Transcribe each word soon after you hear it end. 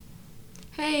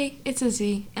Hey, it's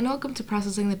Izzy, and welcome to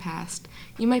Processing the Past.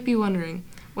 You might be wondering,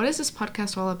 what is this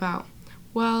podcast all about?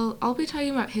 Well, I'll be talking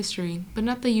about history, but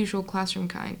not the usual classroom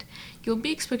kind. You'll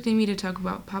be expecting me to talk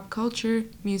about pop culture,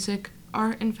 music,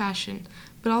 art, and fashion,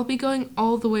 but I'll be going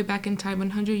all the way back in time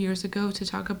 100 years ago to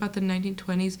talk about the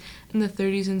 1920s and the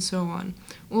 30s and so on.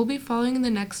 We'll be following in the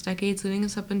next decades leading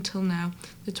us up until now,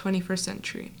 the 21st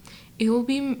century. It will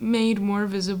be made more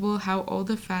visible how all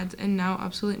the fads and now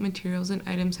obsolete materials and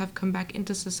items have come back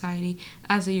into society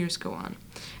as the years go on.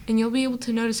 And you'll be able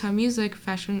to notice how music,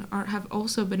 fashion, art have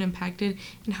also been impacted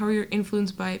and how you're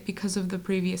influenced by it because of the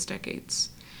previous decades.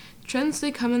 Trends, they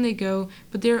come and they go,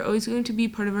 but they are always going to be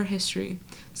part of our history.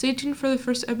 Stay tuned for the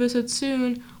first episode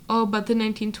soon, all about the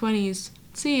 1920s.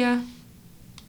 See ya!